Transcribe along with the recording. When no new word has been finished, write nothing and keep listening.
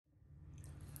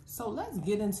So let's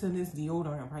get into this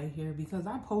deodorant right here, because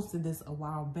I posted this a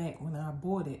while back when I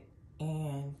bought it,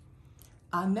 and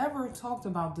I never talked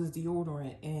about this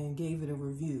deodorant and gave it a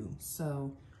review.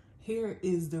 So here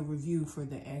is the review for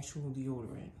the actual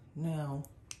deodorant. Now,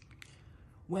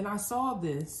 when I saw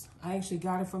this, I actually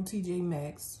got it from TJ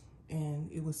Maxx,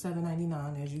 and it was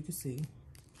 $7.99, as you can see.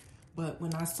 But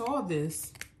when I saw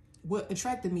this, what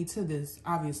attracted me to this,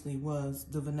 obviously, was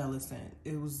the vanilla scent.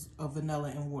 It was a vanilla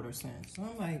and water scent. So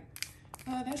I'm like,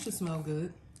 oh, that should smell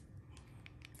good.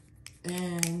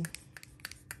 And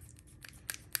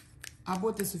I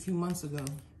bought this a few months ago,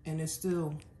 and it's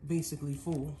still basically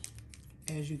full,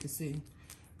 as you can see.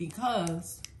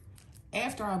 Because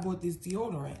after I bought this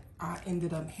deodorant, I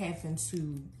ended up having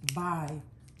to buy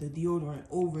the deodorant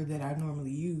over that I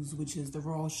normally use, which is the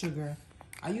raw sugar.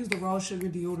 I use the raw sugar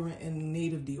deodorant and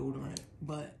native deodorant,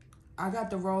 but I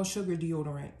got the raw sugar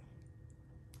deodorant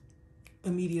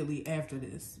immediately after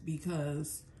this,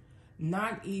 because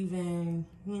not even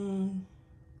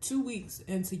 2 weeks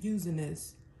into using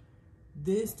this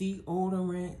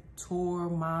deodorant tore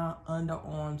my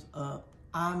underarms up.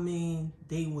 I mean,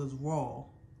 they was raw,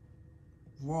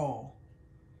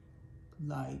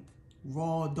 like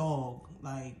raw dog.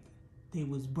 Like, they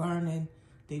was burning,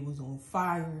 they was on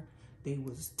fire. They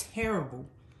was terrible.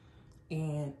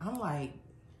 And I'm like,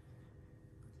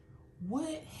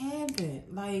 what happened?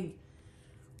 Like,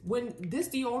 when this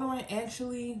deodorant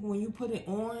actually, when you put it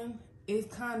on,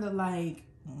 it's kind of like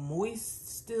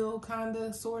moist still, kind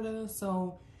of, sort of.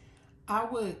 So I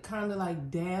would kind of like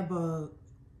dab a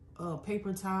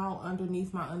paper towel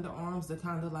underneath my underarms to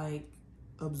kind of like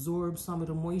absorb some of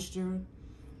the moisture,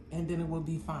 and then it would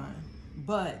be fine.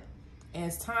 But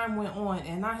as time went on,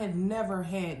 and I have never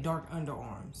had dark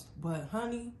underarms, but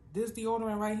honey, this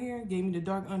deodorant right here gave me the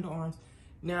dark underarms.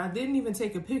 Now, I didn't even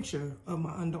take a picture of my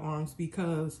underarms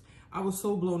because I was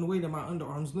so blown away that my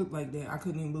underarms looked like that. I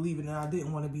couldn't even believe it, and I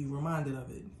didn't want to be reminded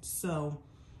of it. So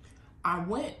I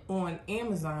went on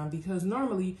Amazon, because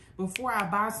normally before I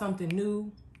buy something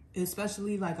new,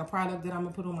 especially like a product that I'm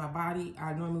gonna put on my body,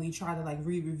 I normally try to like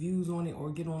read reviews on it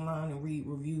or get online and read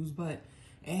reviews, but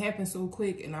it happened so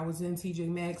quick, and I was in TJ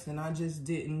Maxx, and I just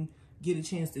didn't get a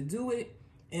chance to do it.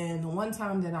 And the one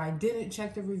time that I didn't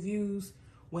check the reviews,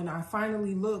 when I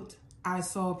finally looked, I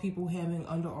saw people having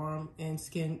underarm and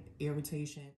skin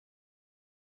irritation.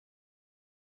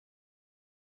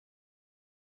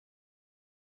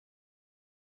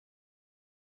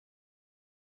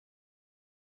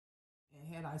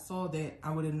 And had I saw that,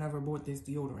 I would have never bought this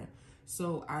deodorant.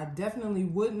 So I definitely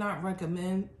would not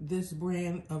recommend this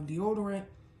brand of deodorant.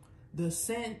 The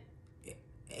scent,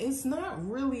 it's not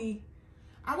really,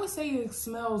 I would say it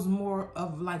smells more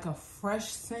of like a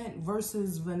fresh scent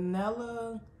versus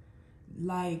vanilla,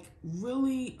 like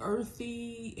really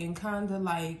earthy and kind of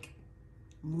like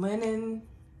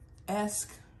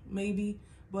linen-esque maybe,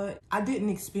 but I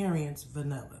didn't experience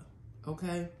vanilla,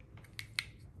 okay?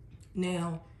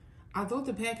 Now, I thought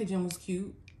the packaging was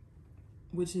cute,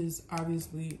 which is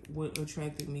obviously what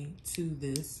attracted me to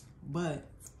this, but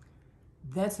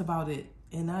that's about it.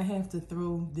 And I have to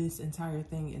throw this entire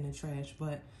thing in the trash,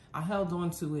 but I held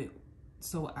on to it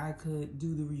so I could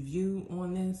do the review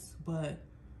on this. But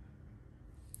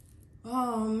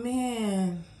oh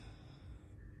man,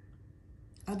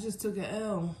 I just took an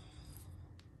L.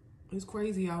 It's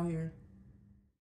crazy out here.